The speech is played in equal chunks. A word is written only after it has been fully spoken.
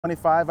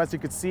25. As you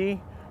can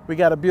see, we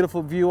got a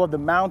beautiful view of the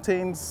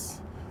mountains,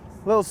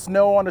 a little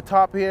snow on the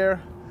top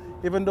here,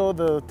 even though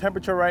the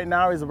temperature right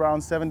now is around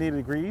 70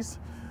 degrees.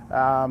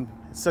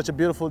 It's such a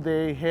beautiful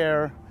day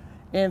here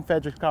in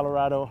Frederick,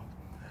 Colorado.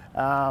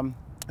 I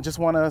just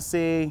want to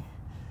say,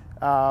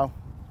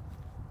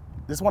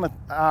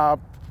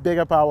 big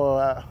up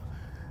our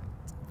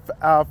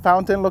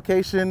Fountain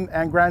location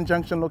and Grand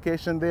Junction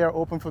location. They are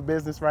open for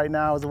business right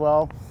now as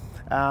well.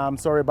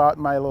 Sorry about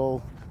my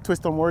little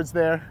twist on words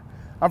there.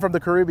 I'm from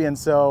the Caribbean,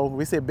 so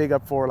we say big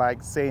up for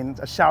like saying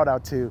a shout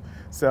out to.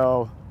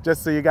 So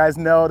just so you guys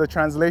know the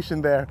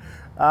translation there.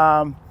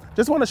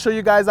 Just want to show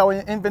you guys our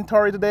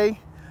inventory today.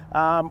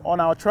 On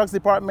our trucks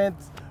department,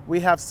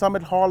 we have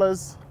Summit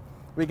haulers.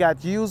 We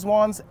got used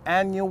ones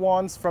and new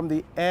ones from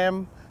the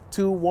M2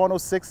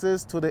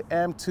 106s to the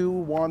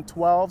M2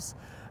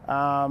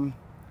 112s.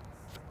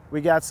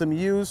 We got some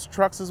used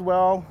trucks as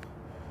well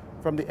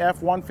from the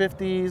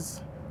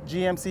F-150s,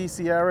 GMC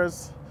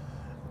Sierras,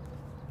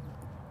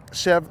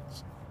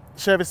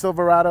 Chevy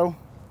Silverado,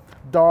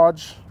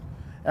 Dodge,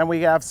 and we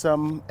have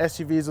some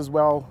SUVs as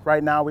well.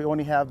 Right now we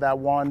only have that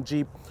one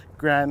Jeep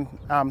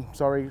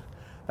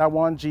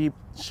Jeep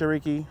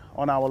Cherokee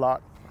on our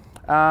lot.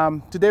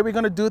 Today we're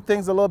going to do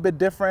things a little bit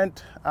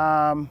different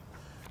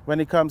when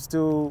it comes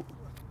to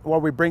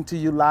what we bring to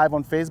you live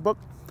on Facebook.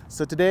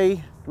 So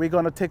today we're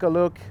going to take a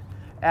look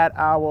at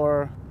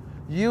our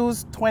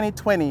used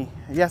 2020,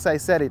 yes I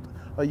said it,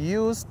 a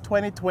used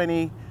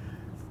 2020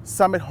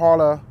 Summit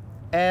hauler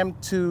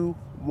M2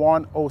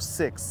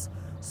 106,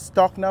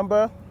 stock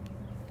number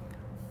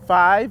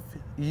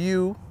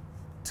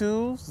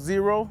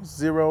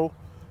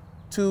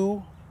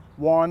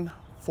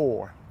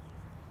 5U200214.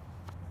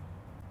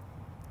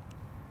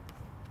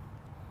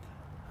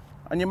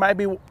 And you might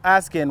be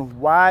asking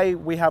why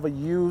we have a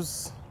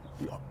used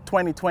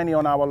 2020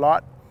 on our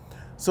lot.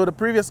 So the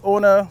previous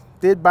owner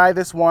did buy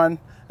this one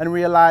and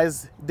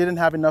realized it didn't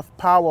have enough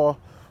power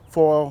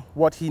for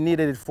what he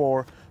needed it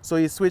for. So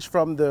he switched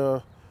from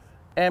the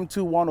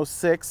M2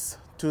 106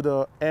 to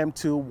the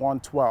M2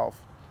 112.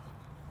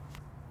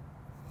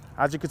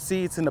 As you can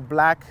see, it's in the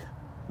black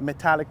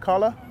metallic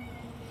color.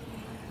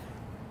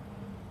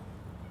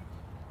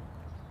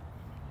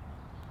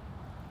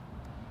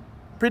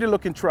 Pretty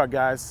looking truck,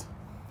 guys.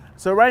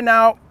 So right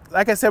now,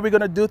 like I said, we're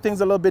gonna do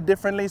things a little bit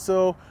differently.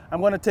 So I'm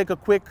gonna take a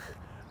quick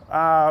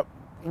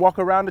walk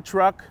around the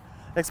truck,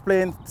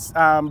 explain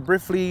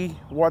briefly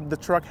what the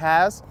truck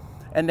has,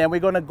 and then we're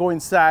gonna go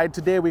inside.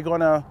 Today we're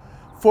gonna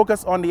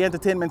focus on the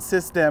entertainment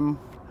system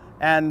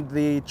and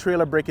the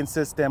trailer braking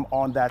system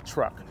on that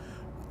truck.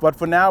 But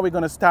for now, we're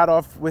gonna start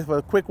off with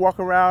a quick walk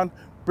around,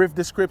 brief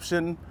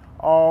description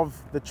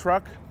of the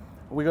truck.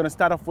 We're gonna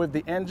start off with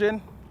the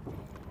engine.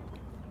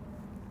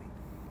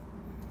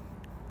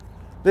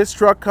 This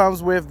truck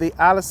comes with the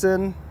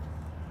Allison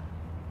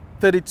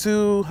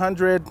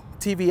 3200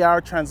 TVR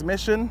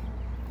transmission,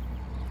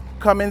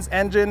 Cummins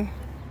engine,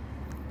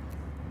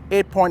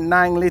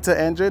 8.9 liter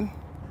engine.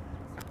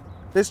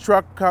 This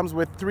truck comes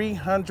with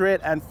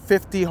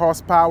 350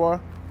 horsepower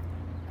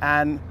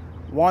and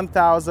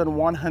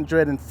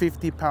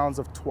 1,150 pounds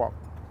of torque.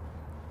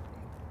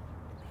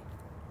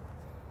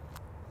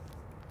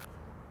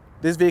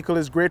 This vehicle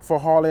is great for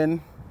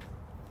hauling.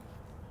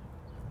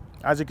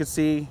 As you can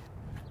see,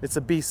 it's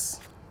a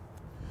beast.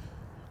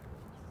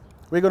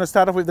 We're going to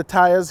start off with the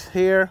tires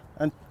here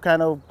and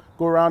kind of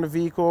go around the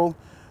vehicle.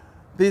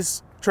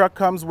 This truck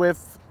comes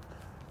with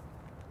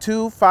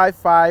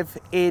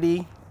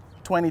 255/80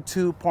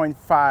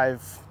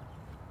 22.5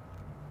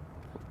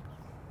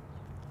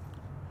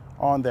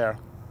 on there.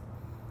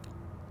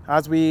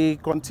 As we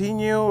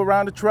continue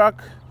around the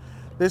truck,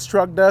 this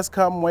truck does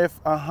come with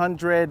a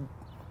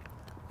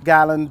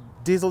 100-gallon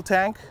diesel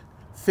tank,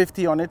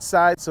 50 on each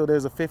side. So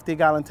there's a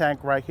 50-gallon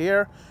tank right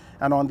here,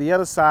 and on the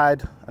other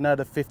side,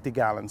 another 50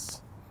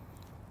 gallons.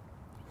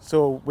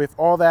 So with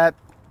all that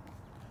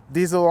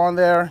diesel on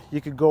there, you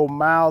could go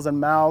miles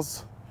and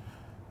miles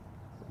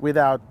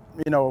without,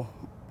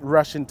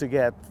 rushing to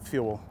get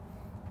fuel.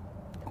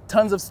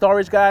 Tons of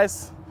storage,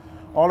 guys,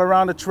 all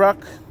around the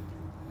truck.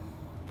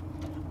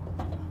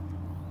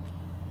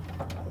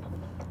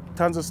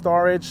 Tons of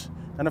storage,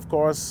 and of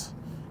course,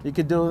 you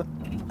could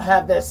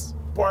have this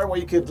part where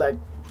you could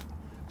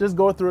just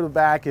go through the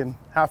back and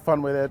have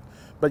fun with it.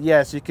 But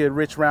yes, you could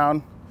reach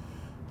around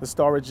the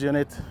storage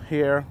unit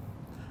here.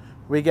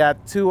 We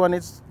got 3 on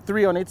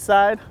each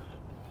side.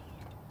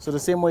 So the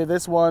same way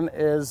this one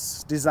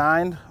is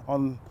designed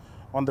on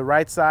the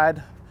right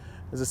side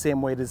is the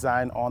same way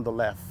designed on the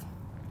left.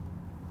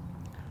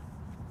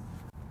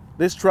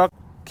 This truck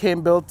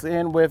came built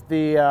in with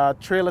the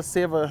trailer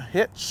saver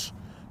hitch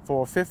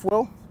for fifth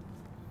wheel.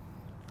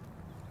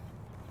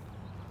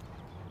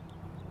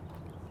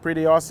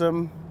 Pretty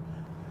awesome.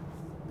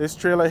 This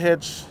trailer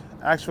hitch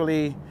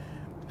actually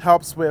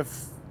helps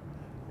with,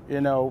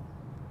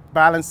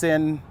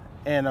 balancing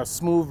and a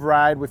smooth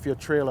ride with your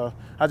trailer.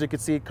 As you can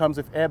see, it comes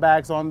with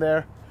airbags on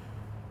there,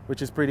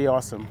 which is pretty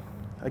awesome.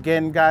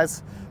 Again,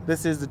 guys,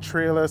 this is the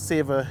trailer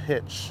saver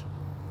hitch.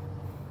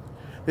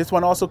 This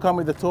one also comes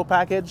with the tow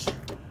package. It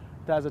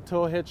has a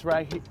tow hitch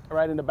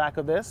right in the back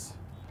of this.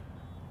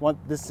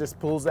 This just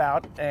pulls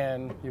out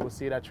and you will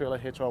see that trailer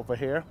hitch over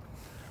here.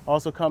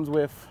 Also comes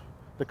with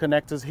the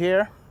connectors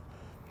here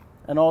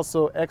and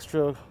also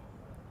extra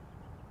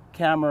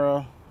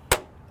camera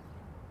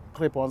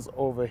clip-ons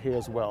over here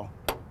as well.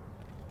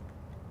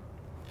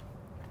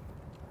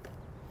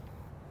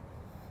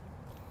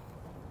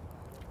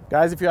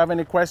 Guys, if you have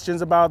any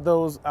questions about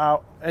those,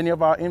 any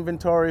of our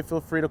inventory,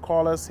 feel free to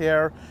call us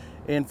here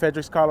in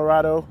Fredericks,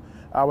 Colorado.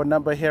 Our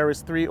number here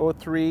is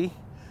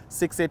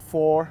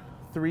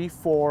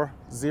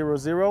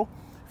 303-684-3400.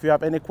 If you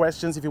have any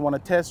questions, if you want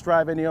to test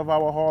drive any of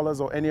our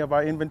haulers or any of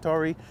our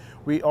inventory,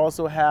 we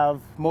also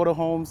have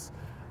motorhomes,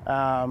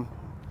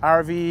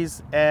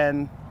 RVs,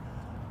 and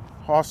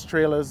horse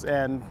trailers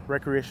and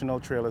recreational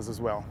trailers as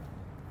well.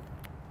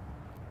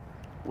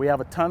 We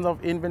have a ton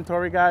of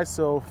inventory, guys,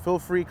 so feel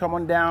free, come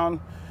on down,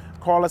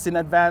 call us in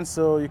advance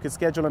so you can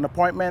schedule an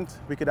appointment.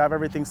 We could have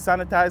everything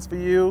sanitized for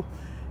you,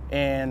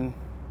 and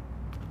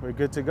we're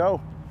good to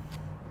go.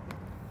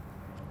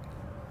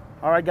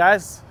 All right,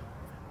 guys.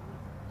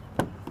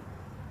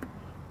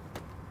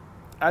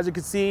 As you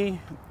can see,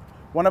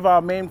 one of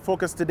our main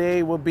focus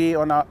today will be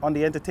on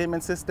the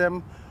entertainment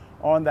system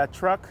on that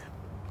truck.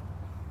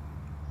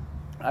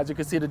 As you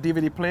can see, the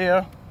DVD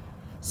player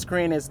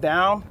screen is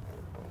down.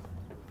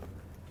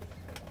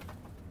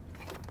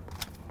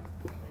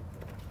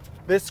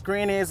 This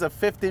screen is a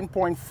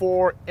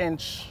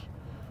 15.4-inch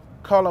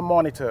color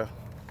monitor.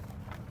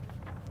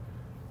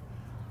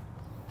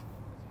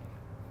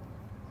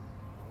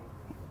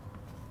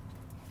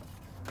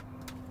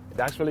 It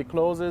actually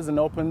closes and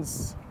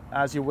opens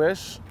as you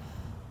wish.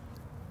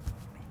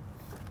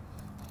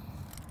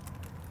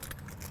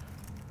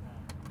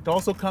 It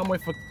also comes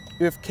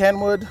with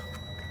Kenwood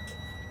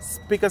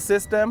speaker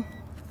system.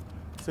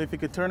 So if you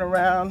could turn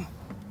around,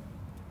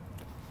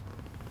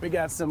 we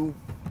got some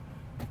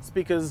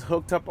speakers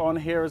hooked up on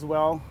here as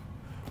well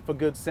for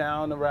good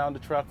sound around the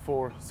truck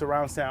for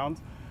surround sound.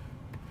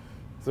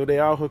 So they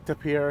are hooked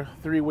up here,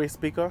 three-way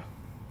speaker.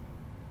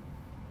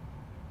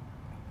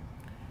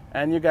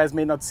 And you guys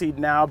may not see it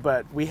now,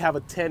 but we have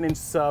a 10-inch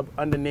sub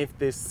underneath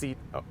this seat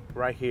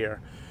right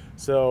here.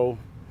 So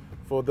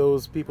for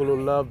those people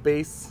who love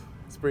bass,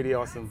 it's pretty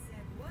awesome.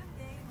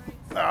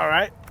 All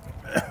right.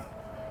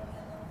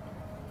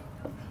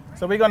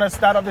 So we're gonna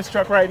start up this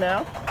truck right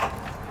now.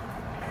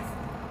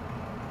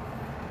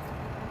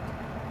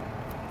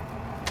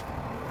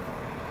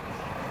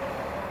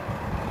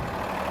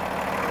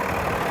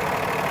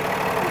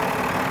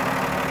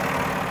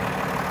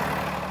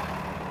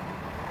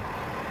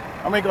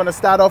 And we're going to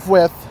start off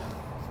with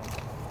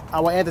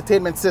our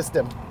entertainment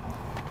system.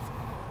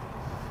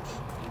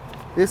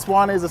 This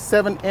one is a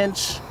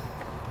 7-inch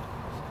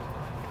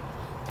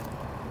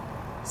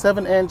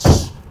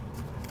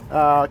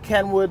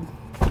Kenwood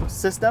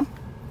system.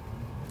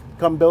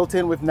 Come built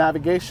in with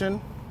navigation,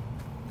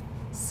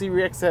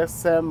 Sirius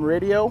XM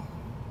radio,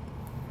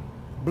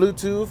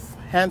 Bluetooth,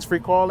 hands-free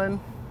calling.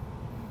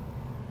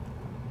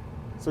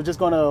 So just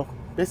going to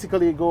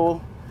basically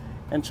go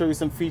and show you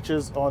some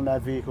features on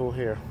that vehicle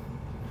here.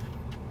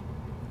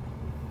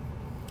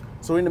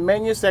 So in the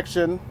menu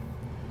section,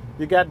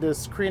 you got the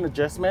screen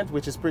adjustment,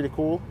 which is pretty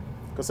cool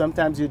because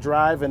sometimes you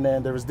drive and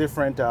then there's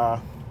different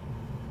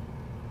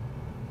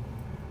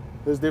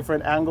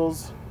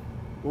angles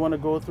you want to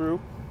go through.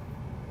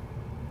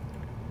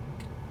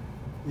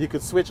 You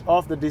could switch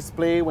off the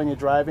display when you're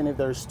driving if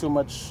there's too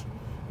much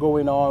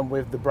going on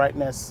with the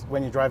brightness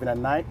when you're driving at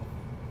night.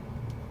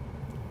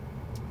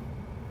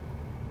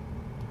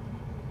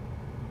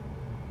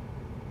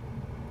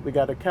 We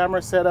got a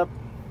camera setup,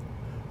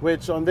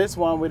 which on this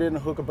one we didn't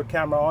hook up a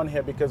camera on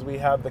here because we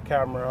have the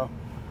camera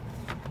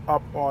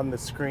up on the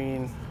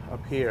screen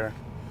up here.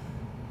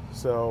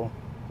 So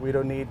we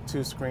don't need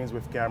two screens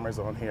with cameras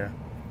on here.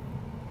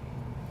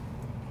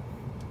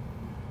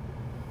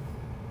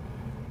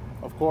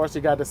 Of course,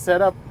 you got the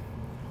setup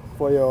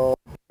for your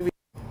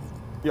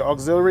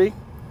auxiliary,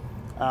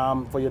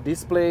 for your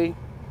display,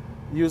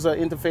 user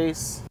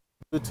interface,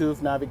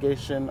 Bluetooth,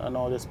 navigation, and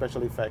all your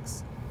special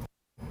effects.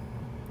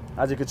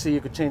 As you can see,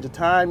 you could change the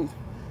time.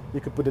 You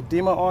could put a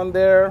dimmer on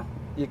there.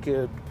 You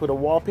could put a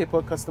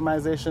wallpaper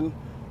customization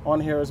on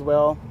here as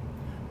well.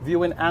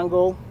 Viewing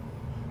angle,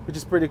 which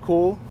is pretty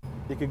cool.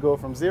 You could go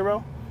from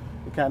 0.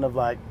 It kind of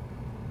like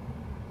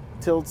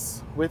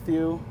tilts with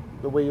you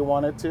the way you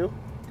want it to.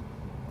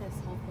 This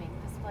whole thing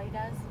display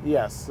does?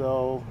 Yes,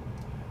 so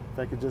if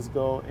I could just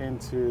go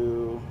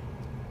into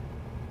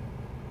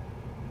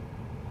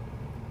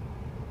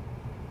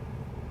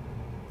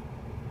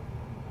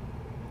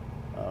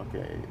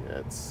okay,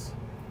 it's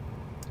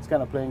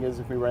kind of playing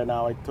against me right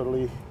now. I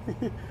totally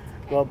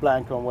go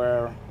blank on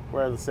where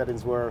the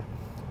settings were,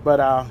 but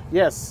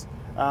yes.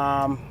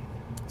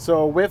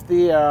 So with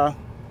the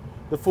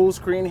full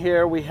screen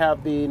here, we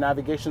have the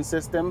navigation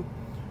system,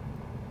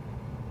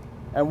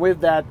 and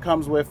with that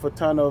comes with a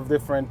ton of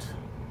different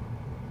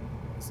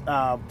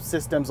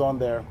systems on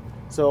there.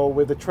 So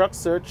with the truck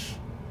search,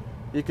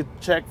 You could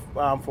check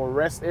for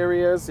rest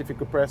areas. If you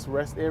could press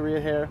rest area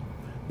here,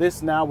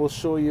 this now will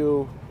show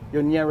you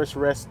your nearest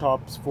rest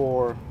stops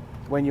for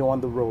when you're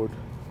on the road.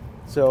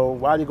 So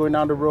while you're going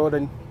down the road,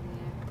 and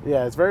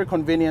yeah, it's very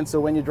convenient. So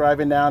when you're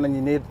driving down and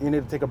you need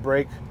to take a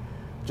break,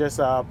 just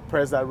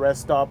press that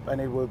rest stop and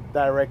it will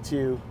direct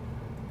you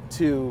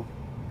to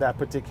that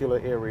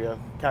particular area.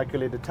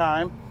 Calculate the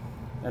time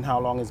and how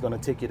long it's going to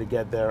take you to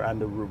get there and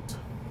the route.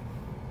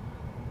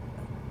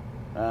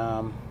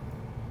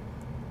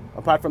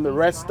 Apart from the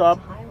rest stop,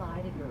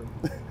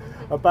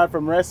 apart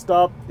from rest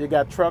stop, you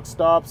got truck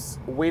stops,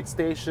 weight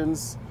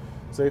stations.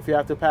 So if you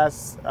have to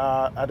pass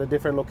at a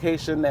different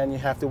location and you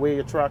have to weigh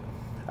your truck,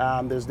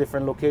 there's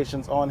different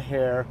locations on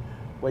here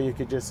where you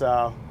could just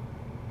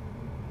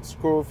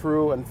scroll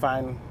through and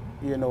find,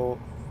 you know,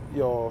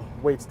 your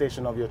weight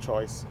station of your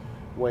choice,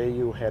 where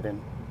you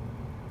heading.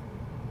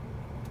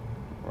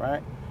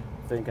 Right?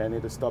 I think I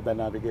need to stop that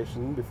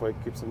navigation before it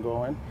keeps on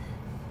going.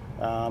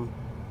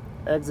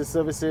 Exit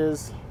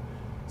services,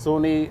 it's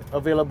only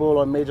available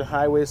on major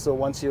highways, so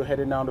once you're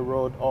heading down the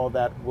road, all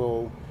that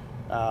will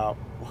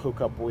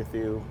hook up with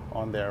you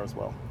on there as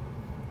well.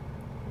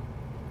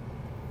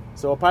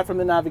 So apart from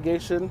the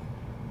navigation,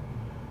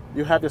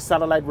 you have your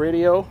satellite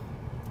radio,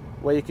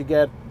 where you could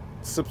get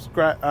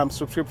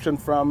subscription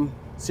from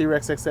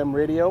SiriusXM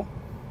radio,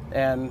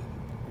 and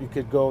you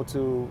could go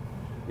to,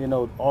 you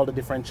know, all the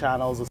different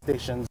channels or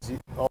stations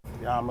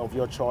of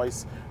your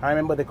choice. I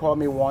remember they called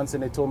me once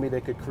and they told me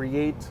they could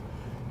create,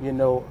 you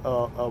know,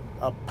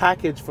 a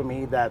package for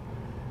me that,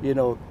 you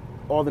know,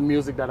 all the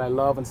music that I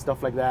love and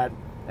stuff like that,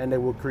 and they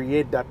will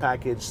create that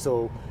package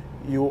so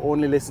you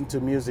only listen to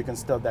music and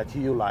stuff that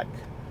you like.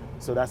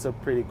 So that's a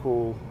pretty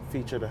cool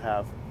feature to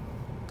have.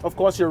 Of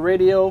course, your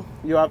radio,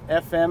 you have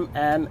FM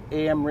and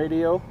AM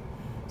radio.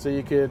 So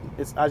you could,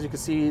 it's, as you can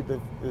see, the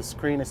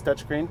screen is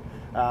touchscreen.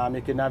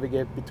 You can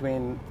navigate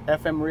between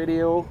FM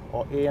radio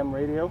or AM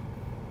radio.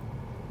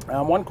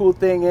 One cool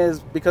thing is,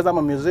 because I'm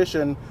a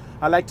musician,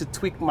 I like to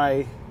tweak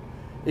my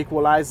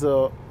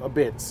equalizer a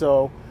bit.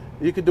 So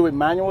you could do it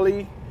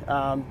manually.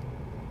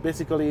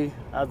 Basically,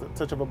 at the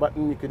touch of a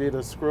button, you could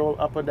either scroll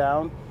up or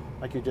down,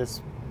 like you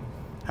just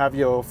have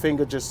your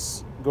finger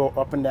just go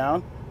up and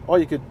down, or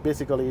you could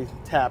basically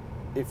tap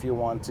if you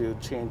want to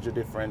change the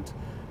different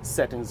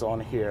settings on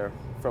here,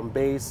 from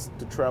bass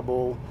to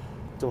treble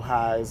to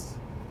highs,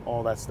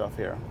 all that stuff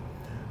here.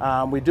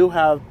 We do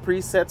have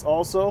presets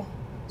also,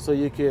 so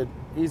you could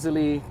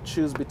easily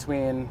choose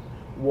between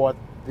what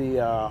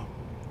the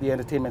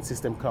entertainment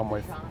system come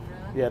with. Genre.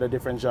 Yeah, the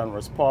different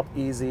genres: pop,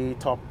 easy,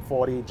 top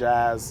 40,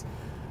 jazz,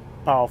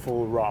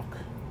 powerful, rock.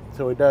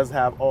 So it does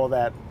have all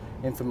that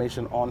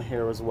information on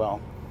here as well.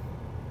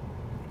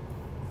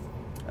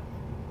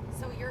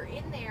 So you're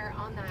in there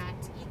on that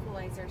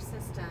equalizer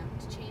system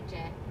to change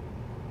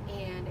it,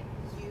 and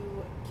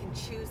you can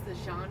choose the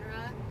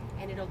genre,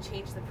 and it'll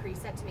change the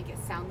preset to make it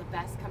sound the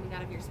best coming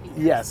out of your speakers?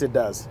 Yes, it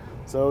does.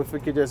 So if we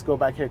could just go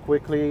back here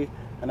quickly,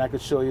 and I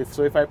could show you.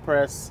 So if I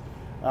press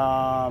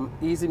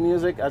easy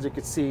music, as you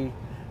can see,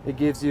 it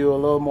gives you a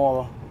little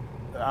more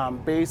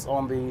bass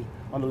on the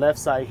left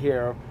side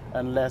here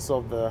and less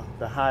of the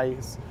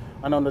highs.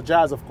 And on the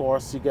jazz, of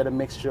course, you get a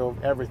mixture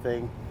of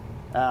everything.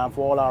 For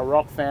all our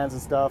rock fans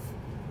and stuff,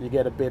 you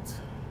get a bit,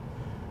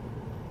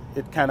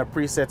 it kind of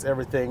presets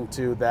everything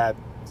to that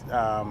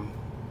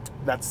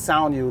that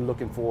sound you're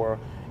looking for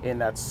in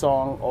that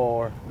song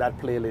or that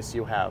playlist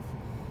you have.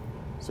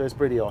 So it's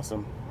pretty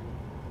awesome.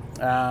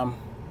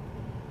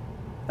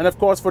 And of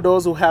course, for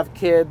those who have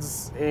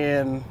kids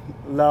and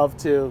love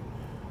to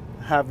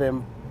have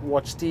them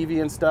watch TV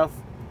and stuff,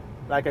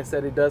 like I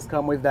said, it does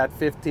come with that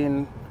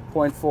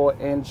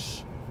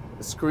 15.4-inch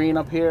screen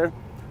up here.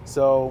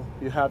 So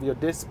you have your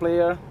disc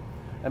player,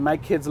 and my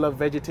kids love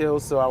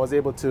VeggieTales, so I was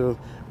able to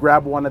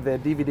grab one of their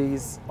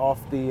DVDs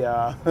off the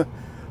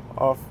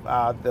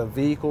the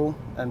vehicle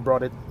and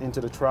brought it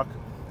into the truck.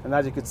 And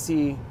as you could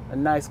see, a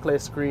nice clear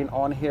screen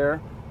on here.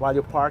 While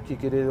you park, you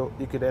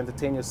could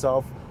entertain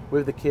yourself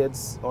with the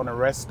kids on a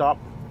rest stop.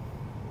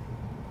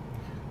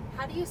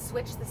 How do you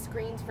switch the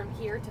screens from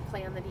here to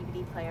play on the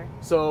DVD player?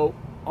 So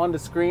on the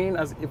screen,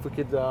 as if we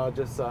could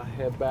just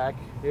head back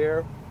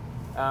here,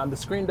 the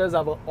screen does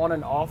have an on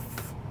and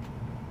off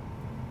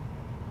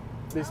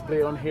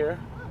display on here.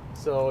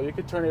 So you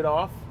could turn it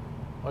off,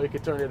 or you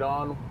could turn it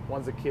on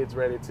once the kid's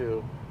ready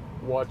to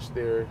watch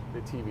the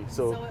TV.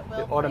 So it will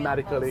it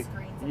automatically, play on both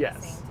screens at yes,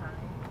 the same time.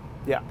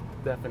 yeah,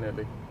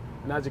 definitely.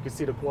 And as you can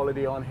see, the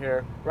quality on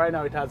here, right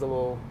now it has a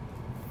little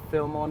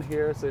film on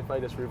here. So if I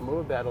just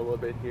remove that a little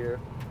bit here,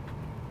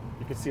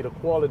 you can see the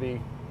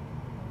quality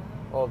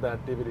of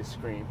that DVD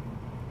screen.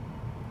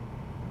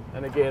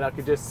 And again, I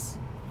could just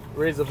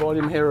raise the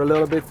volume here a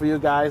little bit for you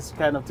guys,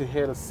 kind of to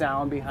hear the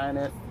sound behind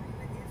it.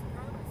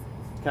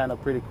 Kind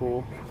of pretty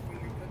cool.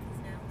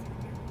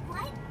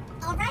 What?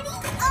 Already?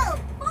 Oh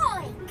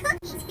boy,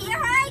 cookies, here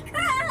I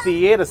come!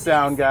 Theater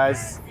sound,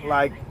 guys.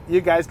 Like,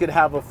 you guys could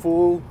have a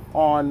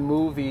full-on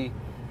movie,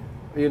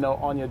 you know,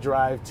 on your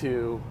drive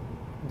to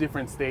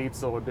different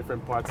states or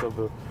different parts of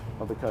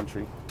the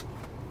country.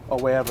 or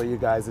wherever you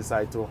guys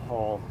decide to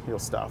haul your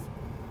stuff.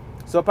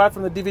 So apart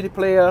from the DVD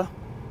player,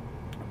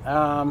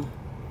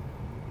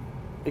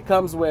 it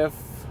comes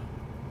with,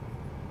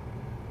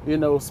 you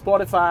know,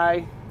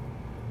 Spotify,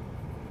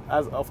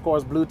 as of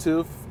course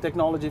Bluetooth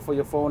technology for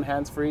your phone,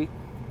 hands-free,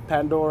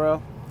 Pandora,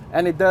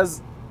 and it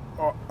does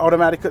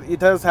automatically. It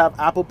does have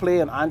Apple Play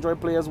and Android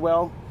Play as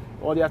well.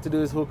 All you have to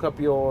do is hook up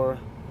your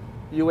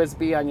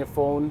USB on your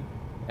phone,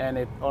 and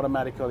it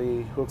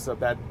automatically hooks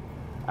up that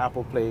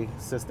Apple Play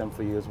system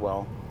for you as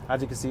well.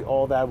 As you can see,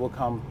 all that will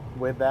come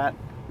with that,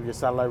 with your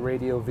satellite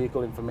radio,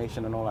 vehicle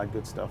information, and all that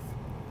good stuff.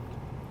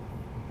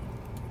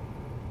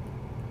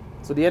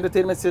 So the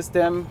entertainment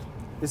system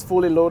is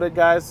fully loaded,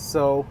 guys.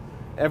 So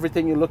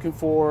everything you're looking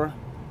for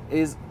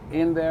is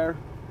in there.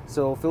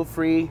 So feel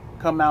free,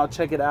 come out,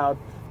 check it out,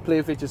 play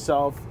with it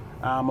yourself.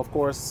 Of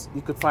course,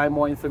 you could find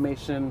more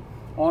information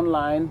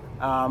online,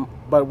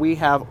 but we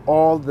have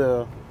all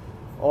the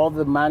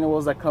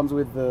manuals that comes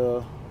with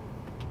the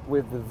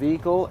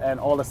vehicle and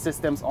all the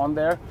systems on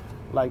there,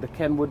 like the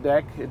Kenwood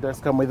deck. It does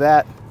come with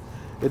that.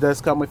 It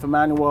does come with a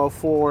manual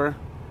for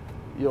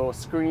your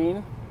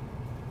screen.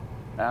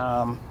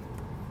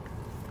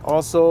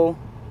 Also,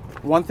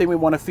 one thing we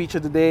want to feature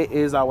today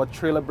is our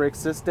trailer brake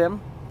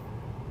system.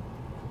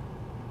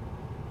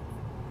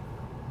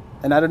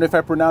 And I don't know if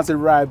I pronounced it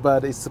right,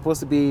 but it's supposed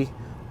to be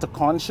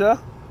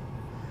Taconcha.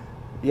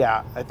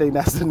 Yeah, I think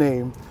that's the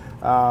name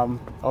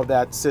of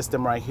that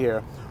system right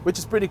here, which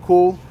is pretty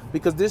cool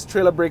because this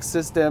trailer brake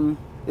system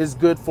is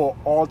good for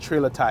all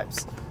trailer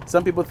types.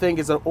 Some people think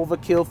it's an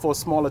overkill for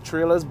smaller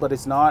trailers, but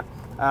it's not.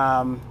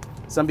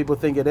 Some people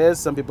think it is.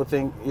 Some people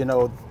think, you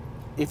know,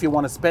 if you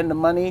want to spend the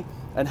money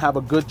and have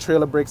a good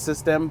trailer brake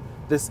system,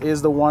 this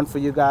is the one for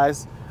you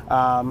guys.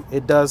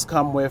 It does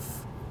come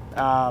with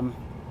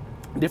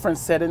different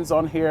settings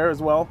on here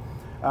as well.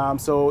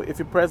 So if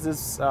you press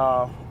this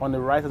on the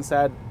right hand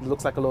side, it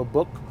looks like a little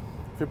book.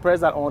 If you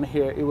press that on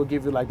here, it will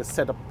give you like the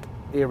setup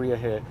area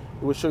here.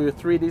 It will show you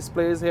 3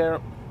 displays here.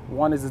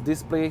 One is the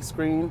display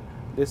screen.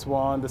 This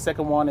one, the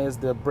second one is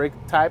the brake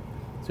type.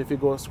 So if you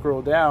go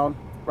scroll down,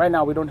 right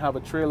now we don't have a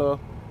trailer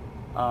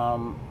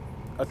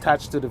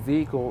attached to the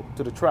vehicle,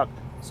 to the truck.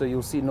 So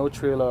you'll see no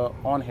trailer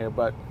on here,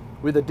 but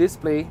with the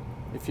display,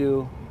 if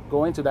you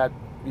go into that,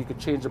 you could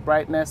change the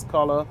brightness,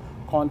 color,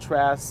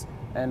 contrast,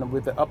 and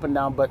with the up and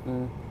down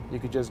button, you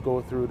could just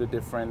go through the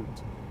different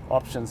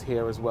options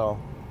here as well.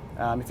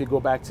 If you go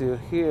back to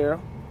here,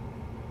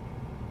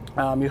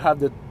 you have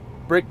the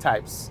brake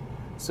types.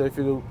 So if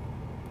you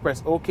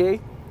press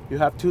OK, you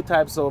have 2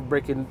 types of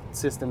braking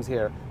systems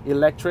here,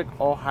 electric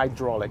or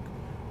hydraulic,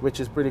 which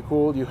is pretty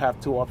cool. You have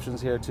 2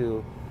 options here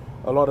too.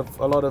 A lot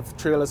of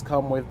trailers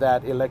come with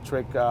that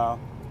electric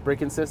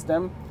braking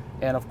system,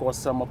 and of course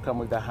some will come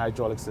with the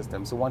hydraulic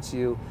system. So once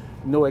you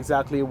know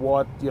exactly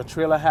what your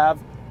trailer have,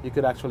 you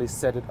could actually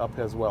set it up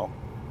as well.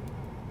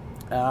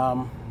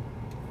 I'm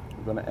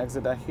gonna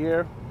exit that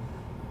here.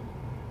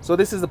 So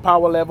this is the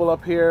power level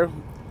up here.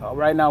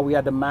 Right now we are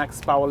at the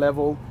max power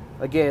level.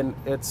 Again,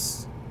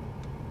 it's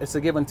a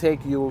give and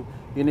take. You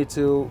need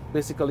to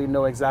basically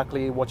know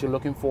exactly what you're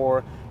looking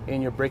for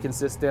in your braking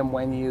system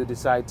when you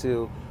decide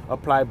to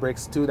apply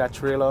brakes to that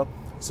trailer.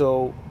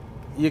 So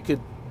you could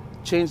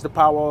change the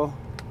power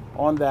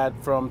on that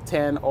from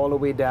 10 all the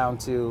way down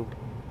to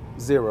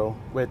 0,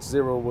 which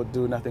 0 would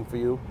do nothing for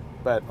you,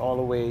 but all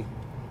the way,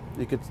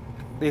 you could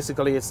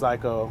basically, it's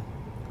like a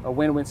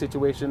win-win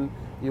situation.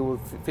 You will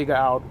figure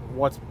out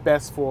what's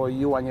best for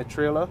you and your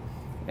trailer,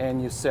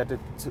 and you set it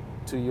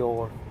to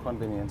your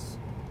convenience.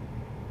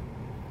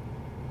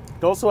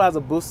 It also has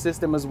a boost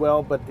system as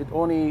well, but it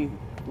only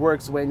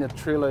works when your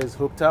trailer is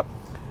hooked up.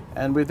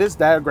 And with this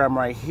diagram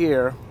right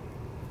here,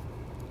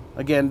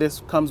 again,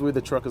 this comes with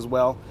the truck as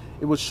well.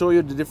 It will show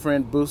you the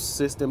different boost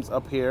systems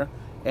up here,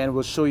 and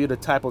will show you the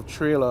type of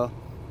trailer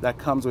that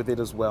comes with it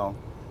as well.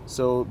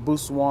 So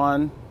boost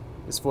 1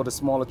 is for the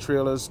smaller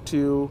trailers,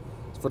 2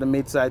 is for the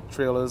mid-size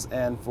trailers,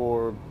 and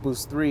for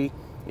boost 3,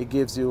 it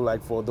gives you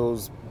like for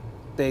those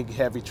big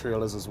heavy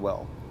trailers as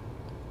well.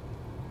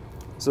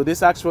 So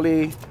this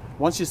actually,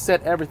 once you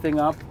set everything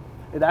up,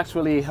 it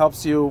actually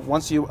helps you.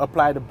 Once you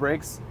apply the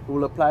brakes, it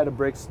will apply the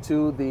brakes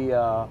to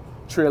the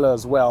trailer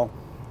as well.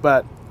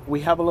 But we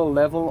have a little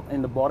level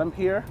in the bottom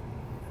here.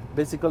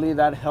 Basically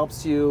that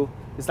helps you,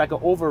 it's like an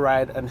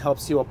override and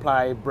helps you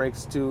apply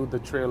brakes to the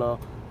trailer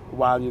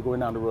while you're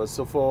going down the road.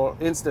 So for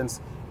instance,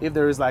 if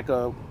there is like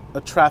a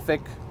traffic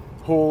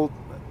hole,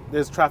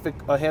 there's traffic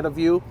ahead of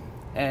you,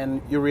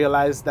 and you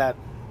realize that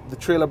the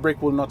trailer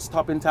brake will not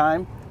stop in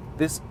time,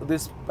 this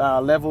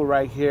level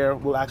right here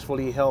will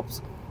actually help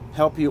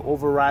you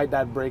override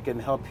that brake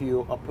and help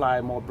you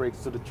apply more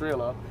brakes to the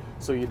trailer,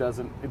 so it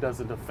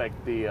doesn't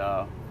affect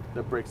the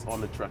brakes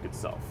on the truck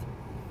itself.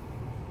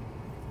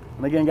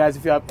 And again, guys,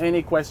 if you have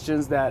any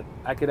questions that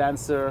I could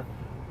answer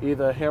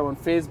either here on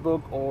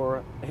Facebook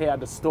or here at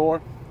the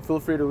store, feel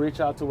free to reach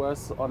out to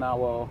us on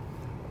our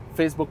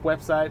Facebook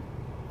website,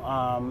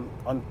 on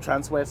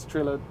Transwest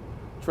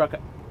Truck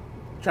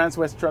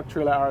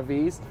Trailer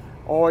RVs,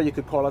 or you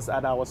could call us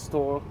at our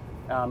store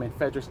in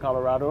Fredericks,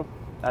 Colorado.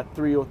 at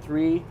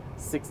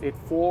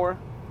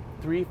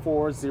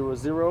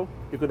 303-684-3400.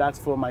 You could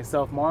ask for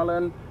myself,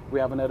 Marlon. We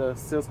have another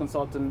sales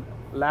consultant,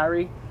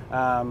 Larry,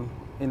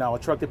 in our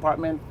truck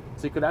department.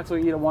 So you could ask for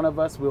either one of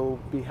us. We'll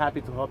be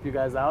happy to help you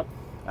guys out.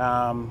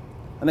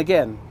 And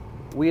again,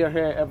 we are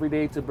here every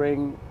day to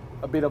bring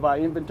a bit of our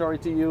inventory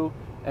to you,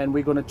 and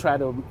we're going to try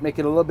to make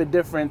it a little bit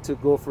different, to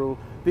go through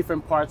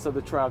different parts of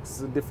the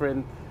trucks,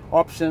 different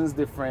options,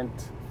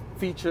 different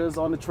features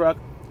on the truck,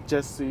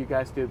 just so you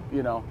guys could,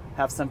 you know,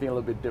 have something a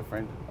little bit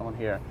different on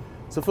here.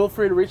 So feel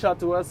free to reach out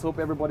to us. Hope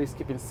everybody's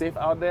keeping safe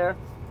out there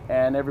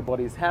and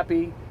everybody's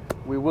happy.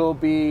 We will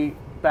be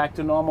back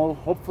to normal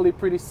hopefully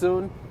pretty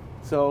soon.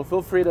 So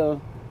feel free to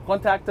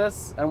contact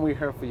us, and we're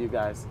here for you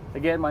guys.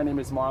 Again, my name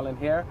is Marlon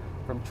here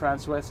from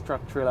Transwest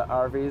Truck Trailer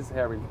RVs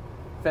here in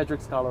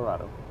Fredericks,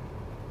 Colorado.